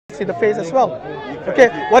see the face as well. Okay,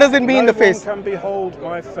 what does it mean, the face? No one can behold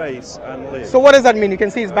my face and live. So what does that mean? You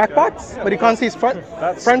can see his back parts, but you can't see his front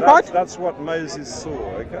part? That's what Moses saw,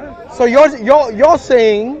 okay? So you're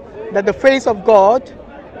saying that the face of God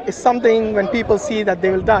is something when people see that they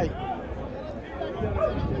will die.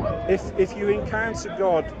 If you encounter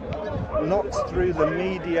God not through the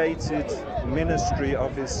mediated ministry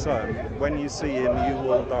of his son, when you see him, you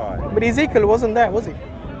will die. But Ezekiel wasn't there, was he?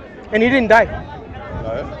 And he didn't die.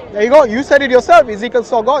 No. There you go. You said it yourself. Ezekiel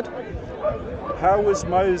saw God. How was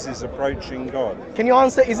Moses approaching God? Can you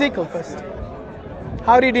answer Ezekiel first?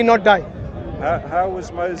 How did he not die? How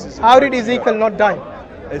was Moses? How did Ezekiel not die?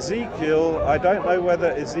 Ezekiel, I don't know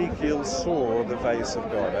whether Ezekiel saw the face of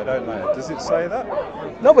God. I don't know. Does it say that?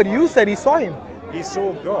 No, but you said he saw him. He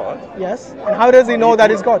saw God. Yes. And how does he know that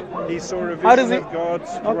is God? He saw a vision of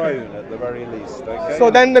God's throne at the very least. Okay. So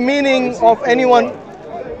then the meaning of anyone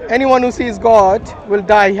who sees God will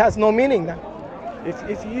die has no meaning then.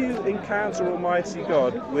 If you encounter Almighty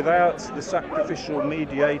God without the sacrificial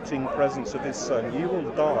mediating presence of his son, you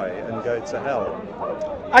will die and go to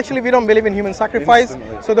hell. Actually, we don't believe in human sacrifice.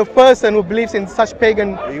 Instantly. So the person who believes in such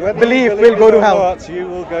pagan belief will believe go to hell. Not, you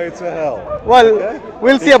will go to hell. Well, okay?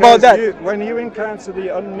 We'll see about that. When you encounter the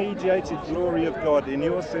unmediated glory of God in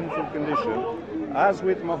your sinful condition, as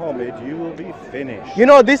with Muhammad, you will be finished. You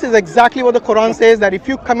know, this is exactly what the Quran says, that if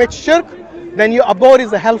you commit shirk, then your abode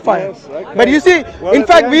is the hellfire. Yes, okay. But you see, well, in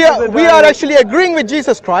fact, we are actually agreeing with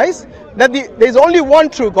Jesus Christ that there is only one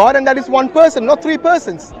true God, and that is one person, not three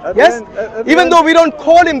persons. Yes? Even though we don't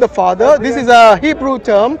call him the Father, this is a Hebrew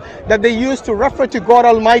term that they use to refer to God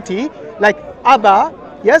Almighty, like Abba.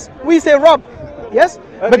 Yes? We say Rabb. Yes?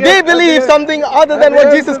 But they believe something other than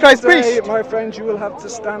what Jesus Christ preached. My friend, you will have to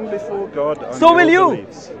stand before God. So will you.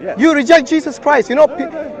 Yes. You reject Jesus Christ. You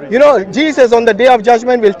know, Jesus on the day of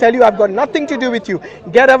judgment will tell you, I've got nothing to do with you.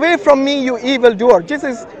 Get away from me, you evildoer.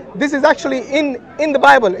 This is actually in the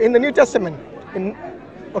Bible, in the New Testament.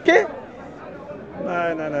 Okay?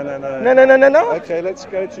 No. Okay, let's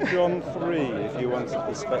go to John 3 if you want a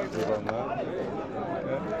perspective on that.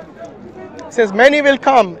 Okay. It says, many will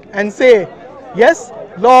come and say, yes,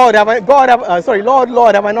 Lord,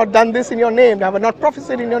 Lord, have I not done this in your name? Have I not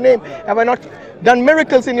prophesied in your name? Have I not done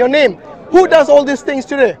miracles in your name? Who does all these things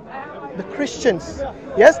today? The Christians.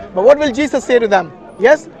 Yes, but what will Jesus say to them?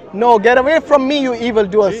 Yes, no, get away from me, you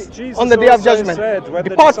evildoers, on the day of judgment.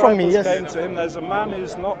 Depart from me. Yes. Came to him, there's a man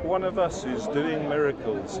who's not one of us who's doing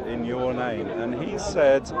miracles in your name, and he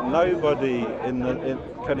said nobody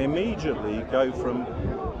can immediately go from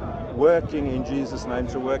working in Jesus' name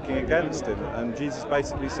to working against him, and Jesus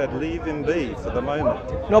basically said, leave him be for the moment.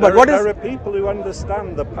 No, but there are people who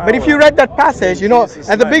understand the power. But if you read that passage, you know,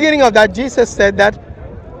 at the beginning of that, Jesus said that,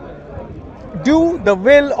 do the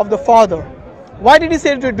will of the Father. Why did he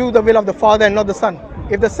say to do the will of the Father and not the Son?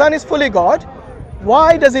 If the Son is fully God,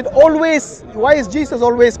 why is Jesus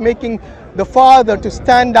always making the Father to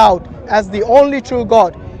stand out as the only true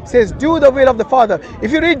God? He says, do the will of the Father.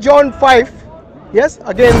 If you read John 5, yes,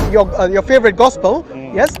 again, your favorite gospel,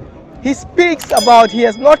 yes, he speaks about he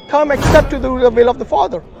has not come except to do the will of the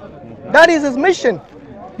Father. That is his mission.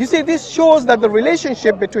 You see, this shows that the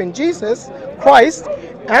relationship between Jesus Christ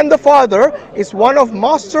and the Father is one of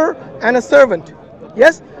master and a servant.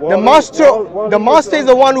 Yes, the master is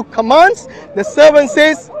the one who commands, the servant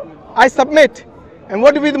says, I submit. And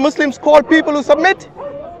what do we the Muslims call people who submit?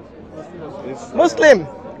 Muslim.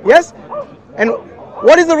 Yes, and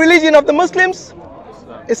what is the religion of the Muslims?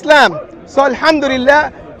 Islam. So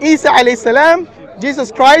Alhamdulillah, Isa alayhi salam,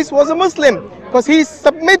 Jesus Christ was a Muslim because he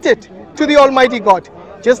submitted to the Almighty God,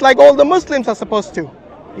 just like all the Muslims are supposed to.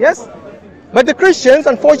 Yes? But the Christians,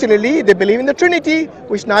 unfortunately, they believe in the Trinity,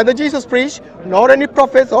 which neither Jesus preached, nor any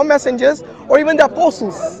prophets or messengers, or even the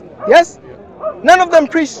apostles. Yes? None of them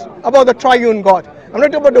preached about the triune God. I'm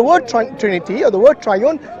not talking about the word Trinity or the word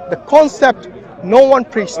triune, the concept. No one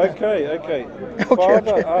preached that. Okay. Okay.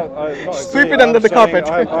 Sweep it under the carpet.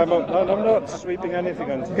 I'm not sweeping anything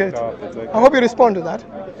under the carpet. Okay. I hope you respond to that.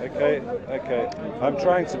 Okay. I'm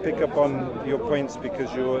trying to pick up on your points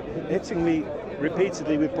because you're hitting me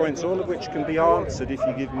repeatedly with points, all of which can be answered if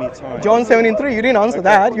you give me time. John 17:3, you didn't answer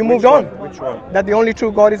that. You moved on. Which one? That the only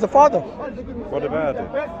true God is the Father. What about it?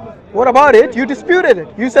 What about it? You disputed it.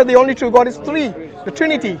 You said the only true God is three, the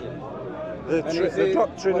Trinity. The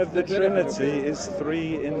doctrine of the Trinity is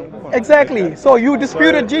three in one. Exactly. Okay. So you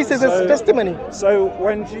disputed Jesus' testimony. So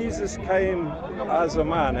when Jesus came as a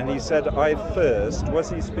man and he said, I thirst, was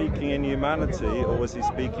he speaking in humanity or was he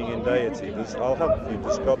speaking in deity? I'll help you.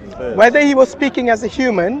 Does God thirst? Whether he was speaking as a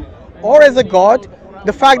human or as a God,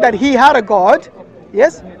 the fact that he had a God,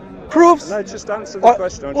 yes, proves. No, just answer the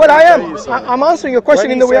question. Well, I'm answering your question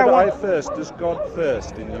in the way I want. When he said I thirst, does God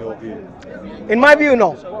thirst in your view? In my view,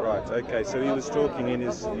 no. Right, okay, so he was talking in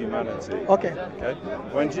his humanity. Okay.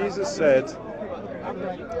 When Jesus said,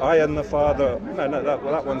 I and the Father,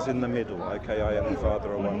 that one's in the middle, okay, I and the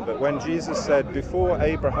Father are one. But when Jesus said, before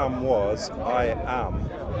Abraham was, I am,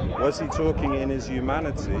 was he talking in his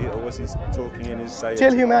humanity or was he talking in his deity?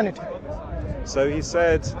 Still humanity. So he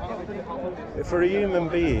said, for a human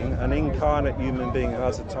being, an incarnate human being who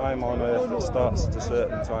has a time on earth that starts at a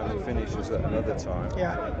certain time and finishes at another time,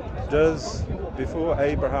 does before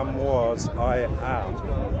Abraham was, I am,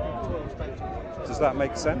 does that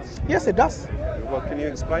make sense? Yes, it does. Well, can you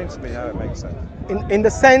explain to me how it makes sense? In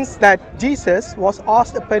the sense that Jesus was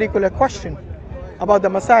asked a particular question about the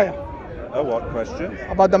Messiah. A what question?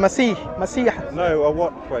 About the Messiah. No, a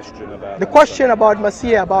what question about? The question about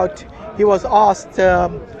Messiah, he was asked.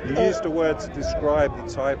 You used a word to describe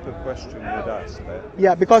the type of question you'd asked there.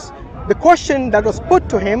 Yeah, because the question that was put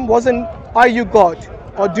to him wasn't, are you God?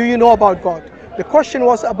 Or do you know about God? The question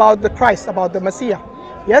was about the Christ, about the Messiah.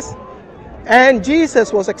 Yes? And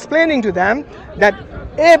Jesus was explaining to them that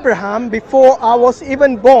Abraham, before I was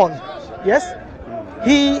even born, yes,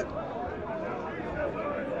 he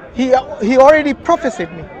already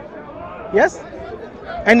prophesied me, yes,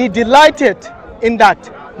 and he delighted in that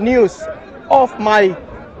news of my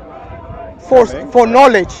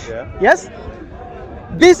foreknowledge, yes.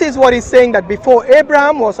 This is what he's saying, that before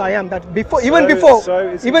Abraham was I am, that before even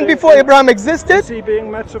before Abraham existed, is he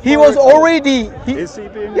being metaphorical? He was already. Is he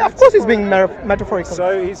being? Yeah, of course he's being metaphorical.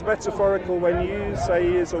 So he's metaphorical when you say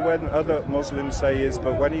he is, or when other Muslims say he is,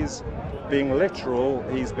 but when he's being literal,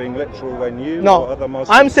 he's being literal when you or other Muslims.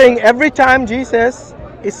 I'm saying every time Jesus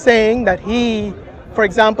is saying that he, for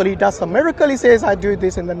example, he does a miracle, he says, I do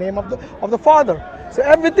this in the name of the Father. So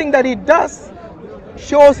everything that he does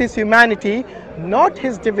shows his humanity, not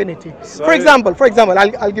his divinity. So, for example,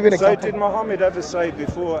 I'll give you an example. So did Muhammad ever say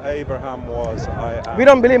before Abraham was, I am? We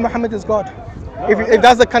don't believe Muhammad is God. No, if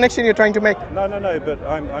that's the connection you're trying to make. No, but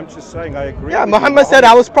I'm just saying I agree. Yeah, Muhammad said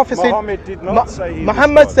I was prophesied. Muhammad did not say he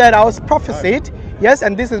Muhammad was God. said I was prophesied. Yes,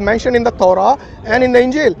 and this is mentioned in the Torah and in the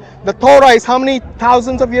Injil. The Torah is how many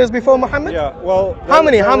thousands of years before Muhammad? Yeah, well, how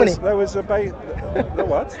many? There was a the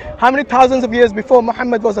what? How many thousands of years before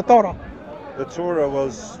Muhammad was the Torah? The Torah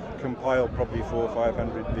was compiled probably 400 or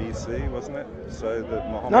 500 BC, wasn't it? So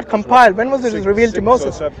that Muhammad not compiled. When was it revealed to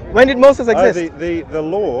Moses? When did Moses exist? The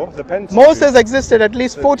law, the Pentateuch. Moses existed at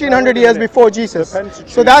least 1400 years before Jesus.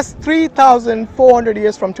 So that's 3,400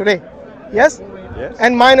 years from today. Yes? Yes.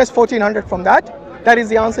 And minus 1400 from that. That is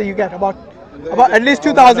the answer you get. About at least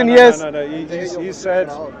 2,000 years.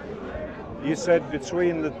 No. You said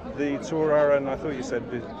between the Torah and I thought you said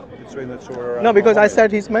between the Torah and no, because Muhammad. I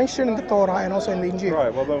said he's mentioned in the Torah and also in the Injil.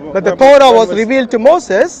 Right, well, but the Torah was revealed to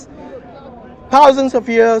Moses thousands of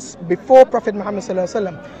years before Prophet Muhammad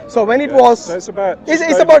ﷺ. So when it was, so it's about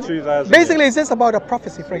basically it's just about a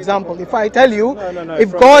prophecy. For example, if I tell you,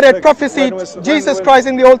 if God had prophesied Jesus Christ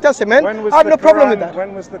in the Old Testament, I have no problem with that.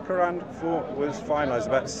 When was the Quran was finalized?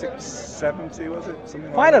 About 670, was it?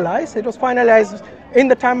 Something like finalized? It was finalized in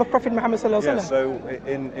the time of Prophet Muhammad ﷺ. Yeah, so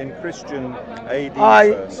in Christian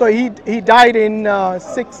AD. So he died in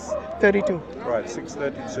 632. Right,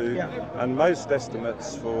 632. Yeah. And most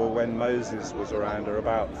estimates for when Moses was around are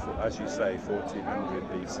about, as you say, 1400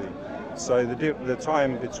 BC. So the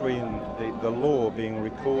time between the law being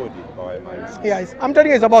recorded by Moses. Yeah, I'm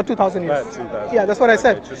telling you it's about 2,000 years. About 2,000. Yeah, that's what I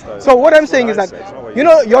said. Okay, so what I'm saying is that,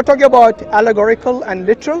 you're talking about allegorical and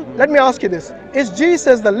literal. Let me ask you this. Is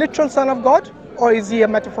Jesus the literal son of God, or is he a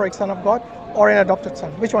metaphoric son of God, or an adopted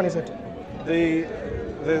son? Which one is it?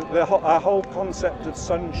 Our whole concept of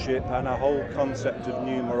sonship and our whole concept of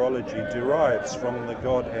numerology derives from the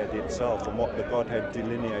Godhead itself and what the Godhead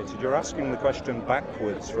delineated. You're asking the question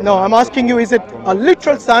backwards. No, I'm asking you, is it a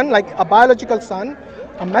literal son, like a biological son,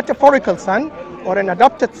 a metaphorical son, or an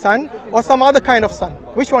adopted son, or some other kind of son?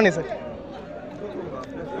 Which one is it?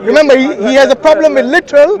 Remember, he has a problem with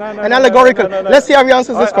literal and allegorical. Let's see how he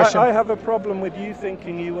answers this question. I have a problem with you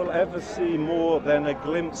thinking you will ever see more than a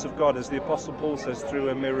glimpse of God, as the Apostle Paul says, through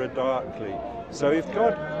a mirror darkly. So if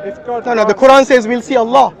God... No, the Quran says we'll see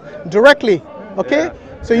Allah directly, okay?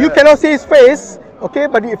 Yeah, so you cannot see his face, okay?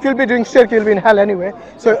 But if you'll be doing shirk, you'll be in hell anyway.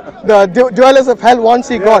 So the dwellers of hell won't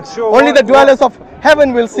see God. Sure, only the dwellers of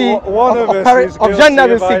heaven will see, of Jannah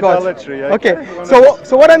will see God. Okay,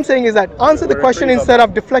 so what I'm saying is that answer the question instead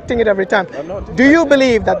of deflecting it every time. Do you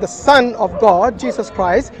believe that the Son of God, Jesus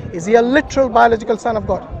Christ, is he a literal biological son of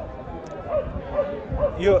God?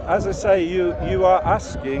 as I say, you are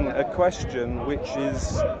asking a question which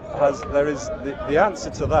the answer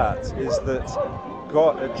to that is that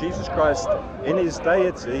God, Jesus Christ, in his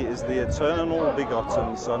deity, is the eternal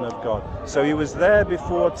begotten Son of God. So he was there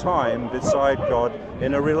before time, beside God,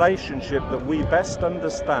 in a relationship that we best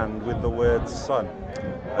understand with the word Son.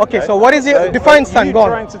 Okay, so what is the defined Son? Go on.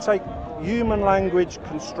 Trying to take human language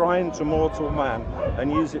constrained to mortal man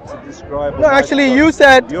and use it to describe. No, actually, you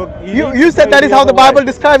said you said that is how the Bible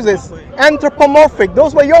describes this. Anthropomorphic.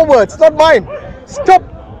 Those were your words, not mine. Stop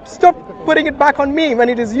putting it back on me when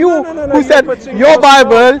it is you who said your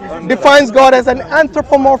Bible defines God as an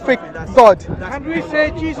anthropomorphic God. Can we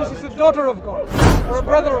say Jesus is a daughter of God or a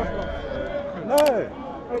brother of God? No.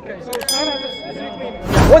 Okay, so Son has a specific meaning.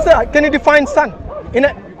 What's that? Can you define Son?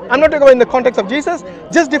 I'm not talking about in the context of Jesus.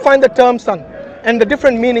 Just define the term Son and the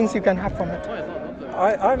different meanings you can have from it.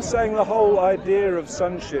 I'm saying the whole idea of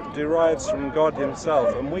sonship derives from God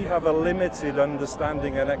himself, and we have a limited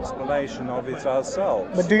understanding and explanation of it ourselves.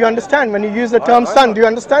 But do you understand when you use the term Son? Do you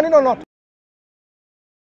understand it or not?